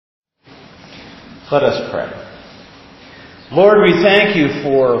Let us pray. Lord, we thank you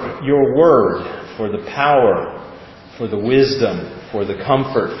for your word, for the power, for the wisdom, for the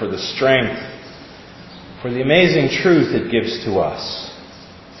comfort, for the strength, for the amazing truth it gives to us.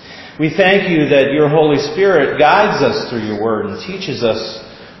 We thank you that your Holy Spirit guides us through your word and teaches us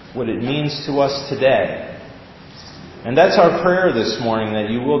what it means to us today. And that's our prayer this morning, that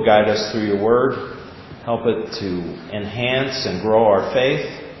you will guide us through your word, help it to enhance and grow our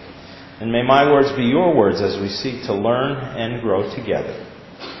faith. And may my words be your words as we seek to learn and grow together.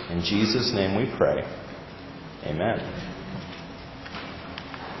 In Jesus' name we pray. Amen.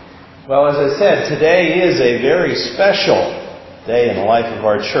 Well, as I said, today is a very special day in the life of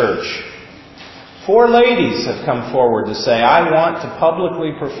our church. 4 ladies have come forward to say, I want to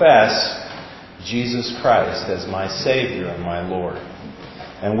publicly profess Jesus Christ as my Savior and my Lord.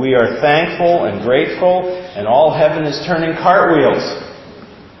 And we are thankful and grateful, and all heaven is turning cartwheels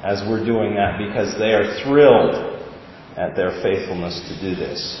as we're doing that, because they are thrilled at their faithfulness to do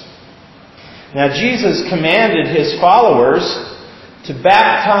this. Now, Jesus commanded his followers to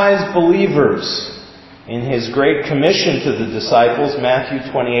baptize believers in his great commission to the disciples, Matthew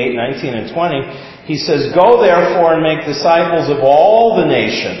 28:19 and 20. He says, Go therefore and make disciples of all the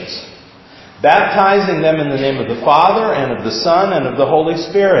nations, baptizing them in the name of the Father and of the Son and of the Holy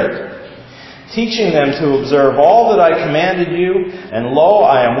Spirit, teaching them to observe all that I commanded you, and lo,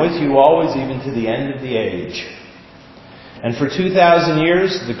 I am with you always, even to the end of the age. And for 2,000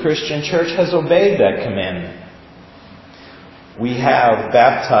 years, the Christian church has obeyed that commandment. We have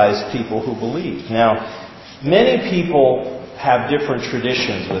baptized people who believe. Now, many people have different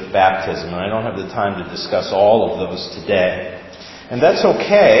traditions with baptism, and I don't have the time to discuss all of those today. And that's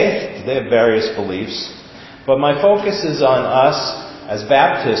okay. They have various beliefs. But my focus is on us as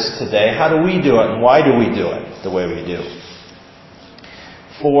Baptists today. How do we do it, and why do we do it the way we do?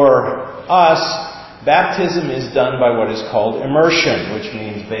 For us, baptism is done by what is called immersion, which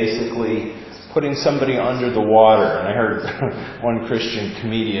means basically putting somebody under the water. And I heard one Christian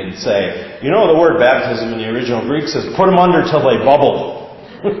comedian say, you know, the word baptism in the original Greek says, put them under till they bubble.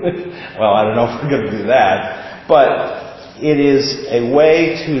 Well, I don't know if we're going to do that. But it is a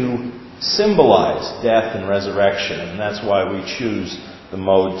way to symbolize death and resurrection, and that's why we choose the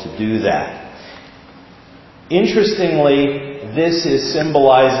mode to do that. Interestingly, this is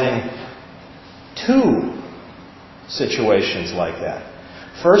symbolizing 2 situations like that.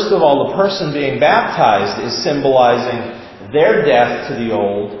 First of all, the person being baptized is symbolizing their death to the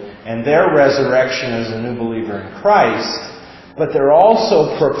old and their resurrection as a new believer in Christ, but they're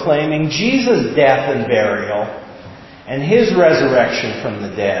also proclaiming Jesus' death and burial and his resurrection from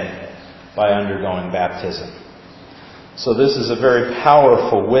the dead by undergoing baptism. So this is a very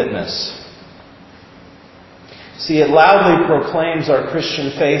powerful witness. See, it loudly proclaims our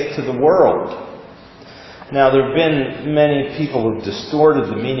Christian faith to the world. Now, there have been many people who have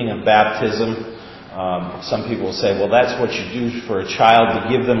distorted the meaning of baptism. Some people say, well, that's what you do for a child,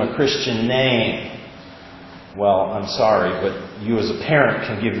 to give them a Christian name. Well, I'm sorry, but you as a parent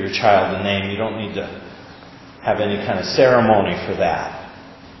can give your child a name. You don't need to have any kind of ceremony for that.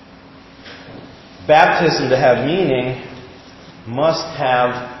 Baptism, to have meaning, must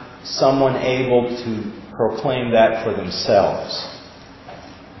have someone able to proclaim that for themselves.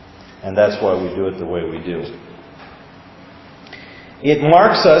 And that's why we do it the way we do. It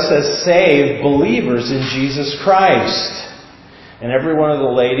marks us as saved believers in Jesus Christ. And every one of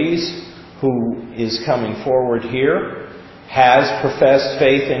the ladies who is coming forward here has professed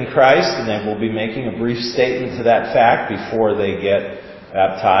faith in Christ, and they will be making a brief statement to that fact before they get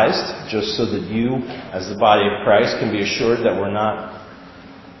baptized, just so that you, as the body of Christ, can be assured that we're not,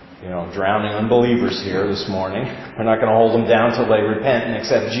 drowning unbelievers here this morning. We're not going to hold them down till they repent and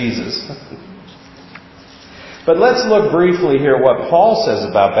accept Jesus. But let's look briefly here what Paul says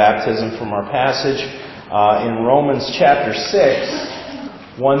about baptism from our passage in Romans chapter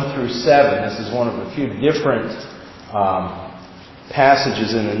 6, 1 through 7. This is one of a few different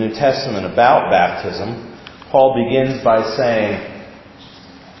passages in the New Testament about baptism. Paul begins by saying,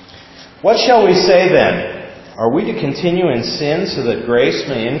 What shall we say then? Are we to continue in sin so that grace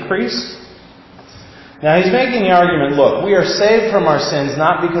may increase? Now he's making the argument, look, we are saved from our sins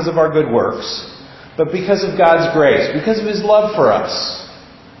not because of our good works, but because of God's grace, because of His love for us.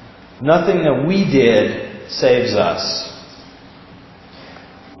 Nothing that we did saves us.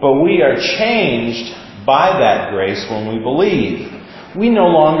 But we are changed by that grace when we believe. We no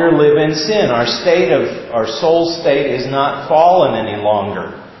longer live in sin. Our soul state is not fallen any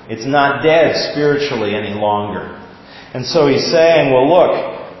longer. It's not dead spiritually any longer. And so he's saying, well, look,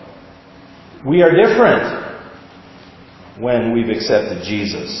 we are different when we've accepted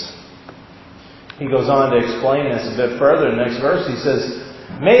Jesus. He goes on to explain this a bit further in the next verse. He says,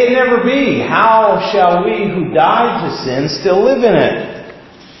 "May it never be. How shall we who died to sin still live in it?"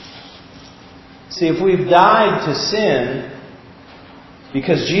 See, if we've died to sin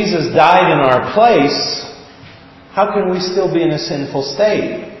because Jesus died in our place, how can we still be in a sinful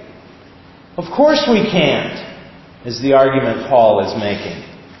state? Of course we can't, is the argument Paul is making.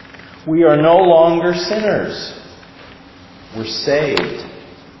 We are no longer sinners. We're saved.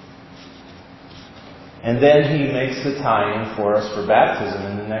 And then he makes the tie-in for us for baptism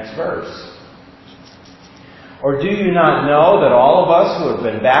in the next verse. "Or do you not know that all of us who have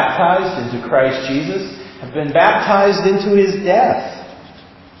been baptized into Christ Jesus have been baptized into His death?"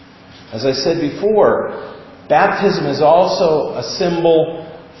 As I said before, baptism is also a symbol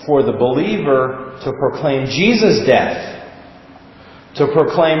for the believer to proclaim Jesus' death, to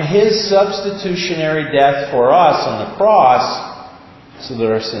proclaim His substitutionary death for us on the cross so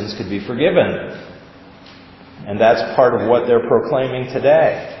that our sins could be forgiven. And that's part of what they're proclaiming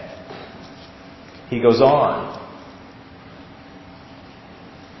today. He goes on.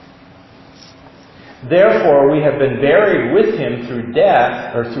 "Therefore we have been buried with Him through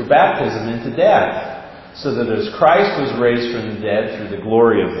death, or through baptism into death, so that as Christ was raised from the dead through the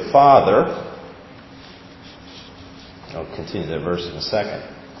glory of the Father." I'll continue that verse in a second.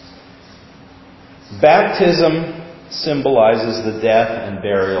 Baptism symbolizes the death and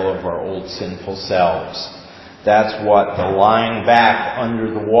burial of our old sinful selves. That's what the lying back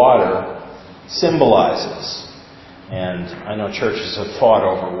under the water symbolizes. And I know churches have fought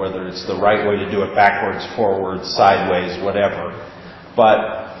over whether it's the right way to do it, backwards, forwards, sideways, whatever.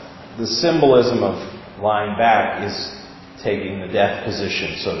 But the symbolism of lying back is taking the death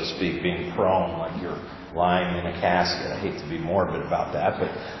position, so to speak, being prone, like you're lying in a casket. I hate to be morbid about that, but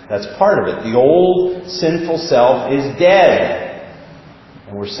that's part of it. The old sinful self is dead.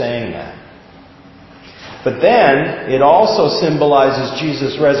 And we're saying that. But then, it also symbolizes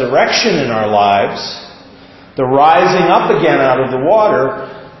Jesus' resurrection in our lives. The rising up again out of the water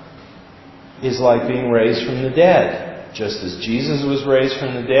is like being raised from the dead. Just as Jesus was raised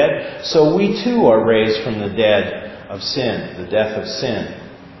from the dead, so we too are raised from the dead of sin, the death of sin.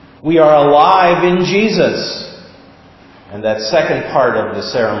 We are alive in Jesus. And that second part of the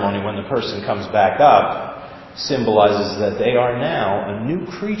ceremony, when the person comes back up, symbolizes that they are now a new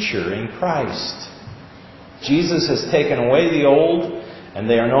creature in Christ. Jesus has taken away the old, and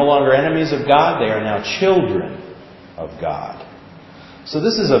they are no longer enemies of God. They are now children of God. So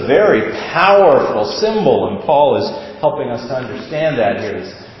this is a very powerful symbol, and Paul is helping us to understand that here.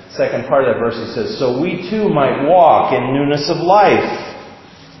 The second part of that verse, he says, "So we too might walk in newness of life."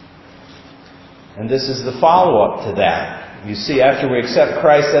 And this is the follow-up to that. You see, after we accept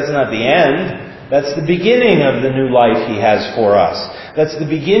Christ, that's not the end. That's the beginning of the new life He has for us. That's the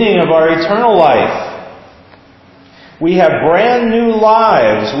beginning of our eternal life. We have brand new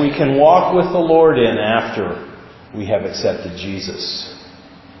lives we can walk with the Lord in after we have accepted Jesus.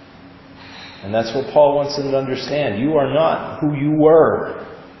 And that's what Paul wants them to understand. You are not who you were.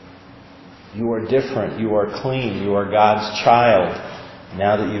 You are different. You are clean. You are God's child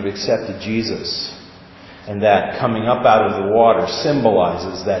now that you've accepted Jesus. And that coming up out of the water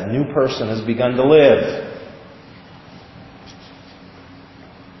symbolizes that new person has begun to live.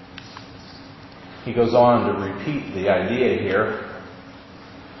 He goes on to repeat the idea here.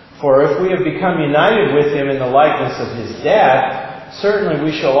 "For if we have become united with Him in the likeness of His death, certainly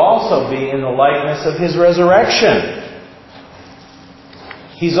we shall also be in the likeness of His resurrection."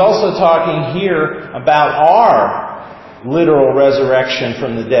 He's also talking here about our literal resurrection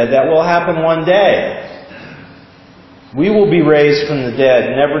from the dead. That will happen one day. We will be raised from the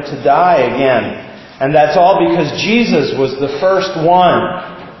dead, never to die again. And that's all because Jesus was the first one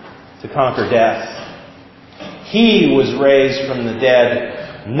to conquer death. He was raised from the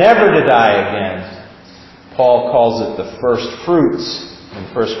dead, never to die again. Paul calls it the first fruits in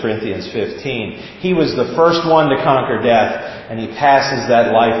 1 Corinthians 15. He was the first one to conquer death, and He passes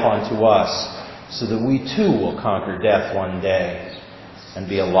that life on to us so that we too will conquer death one day and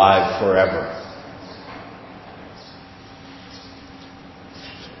be alive forever.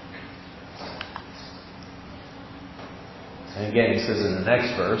 And again, he says in the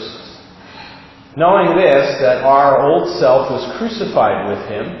next verse, "Knowing this, that our old self was crucified with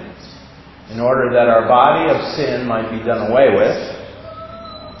Him, in order that our body of sin might be done away with."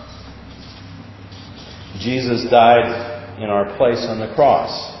 Jesus died in our place on the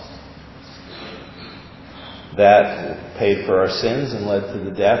cross. That paid for our sins and led to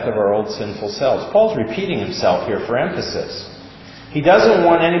the death of our old sinful selves. Paul's repeating himself here for emphasis. He doesn't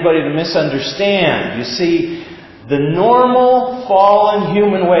want anybody to misunderstand. You see, The normal, fallen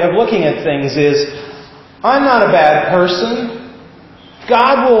human way of looking at things is, I'm not a bad person.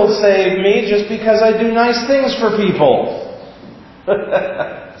 God will save me just because I do nice things for people.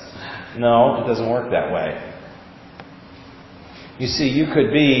 No, it doesn't work that way. You see, you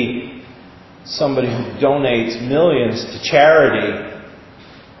could be somebody who donates millions to charity,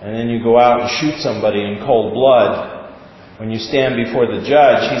 and then you go out and shoot somebody in cold blood. When you stand before the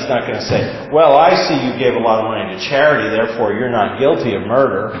judge, he's not going to say, well, I see you gave a lot of money to charity, therefore you're not guilty of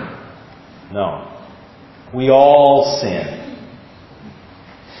murder. No. We all sin.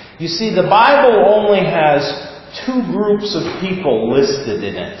 You see, the Bible only has two groups of people listed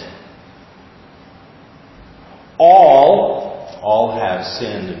in it. All have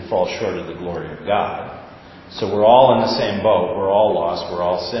sinned and fall short of the glory of God. So we're all in the same boat. We're all lost. We're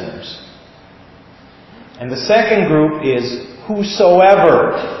all sinners. And the second group is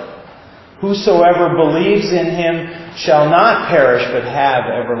whosoever. Whosoever believes in Him shall not perish but have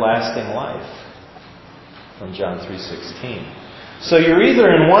everlasting life. From John 3:16. So you're either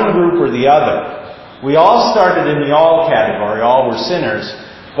in one group or the other. We all started in the all category. All were sinners.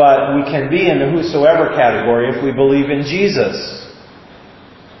 But we can be in the whosoever category if we believe in Jesus.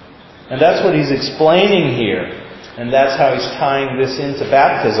 And that's what he's explaining here. And that's how he's tying this into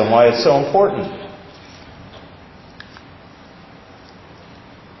baptism, why it's so important.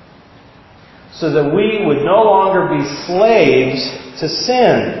 So that we would no longer be slaves to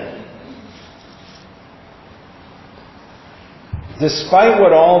sin. Despite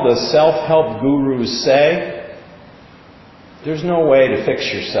what all the self-help gurus say, there's no way to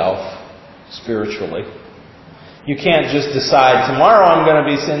fix yourself spiritually. You can't just decide, tomorrow I'm going to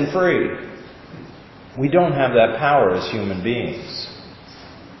be sin-free. We don't have that power as human beings.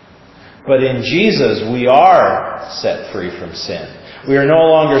 But in Jesus, we are set free from sin. We are no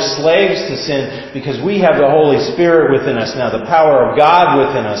longer slaves to sin because we have the Holy Spirit within us now, the power of God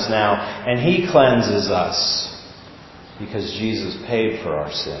within us now, and He cleanses us because Jesus paid for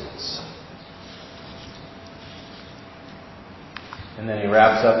our sins. And then he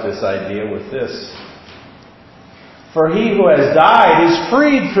wraps up this idea with this. For he who has died is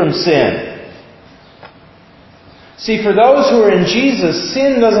freed from sin. See, for those who are in Jesus,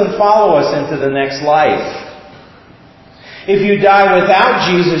 sin doesn't follow us into the next life. If you die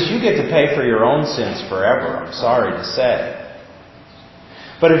without Jesus, you get to pay for your own sins forever, I'm sorry to say.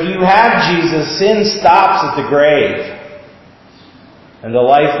 But if you have Jesus, sin stops at the grave. And the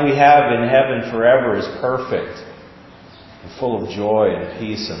life we have in heaven forever is perfect and full of joy and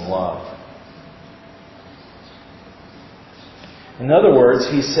peace and love. In other words,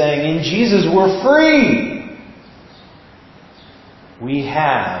 he's saying, in Jesus we're free. We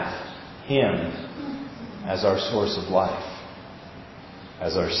have Him as our source of life,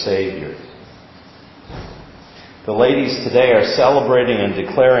 as our Savior. The ladies today are celebrating and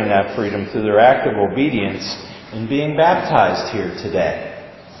declaring that freedom through their act of obedience in being baptized here today.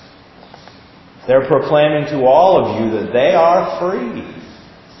 They're proclaiming to all of you that they are free,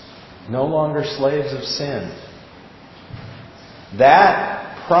 no longer slaves of sin.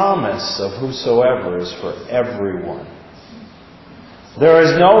 That promise of whosoever is for everyone. There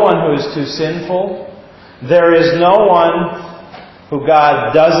is no one who is too sinful. There is no one who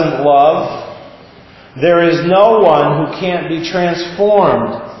God doesn't love. There is no one who can't be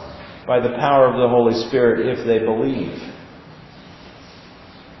transformed by the power of the Holy Spirit if they believe.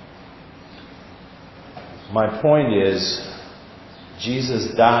 My point is,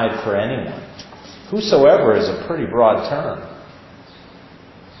 Jesus died for anyone. Whosoever is a pretty broad term.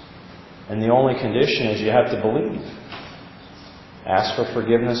 And the only condition is you have to believe. Ask for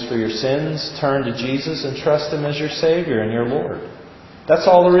forgiveness for your sins, turn to Jesus, and trust Him as your Savior and your Lord. That's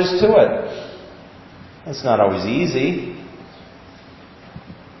all there is to it. It's not always easy.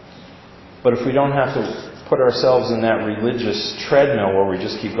 But if we don't have to put ourselves in that religious treadmill where we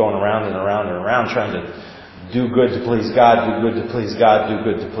just keep going around and around and around trying to do good to please God, do good to please God, do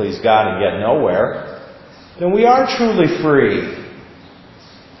good to please God, and get nowhere, then we are truly free.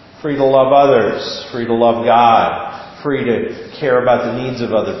 Free to love others, free to love God, free to care about the needs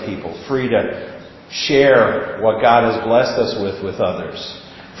of other people, free to share what God has blessed us with others,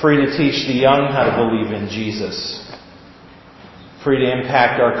 free to teach the young how to believe in Jesus, free to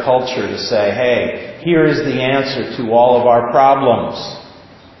impact our culture to say, hey, here is the answer to all of our problems.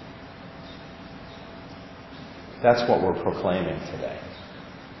 That's what we're proclaiming today.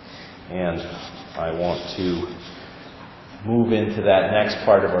 And I want to move into that next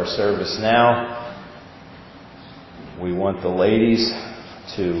part of our service now. We want the ladies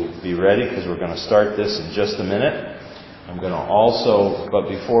to be ready because we're going to start this in just a minute. I'm going to also, but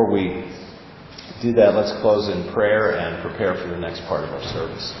before we do that, let's close in prayer and prepare for the next part of our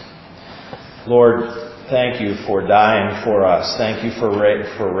service. Lord, thank you for dying for us. Thank you for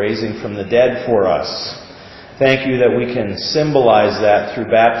raising from the dead for us. Thank you that we can symbolize that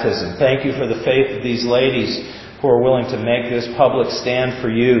through baptism. Thank you for the faith of these ladies who are willing to make this public stand for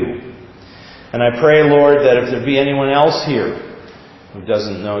you. And I pray, Lord, that if there be anyone else here who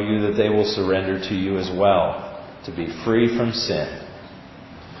doesn't know you, that they will surrender to you as well, to be free from sin.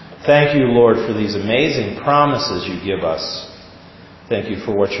 Thank you, Lord, for these amazing promises you give us. Thank you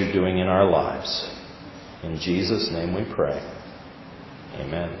for what you're doing in our lives. In Jesus' name we pray.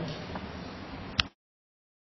 Amen.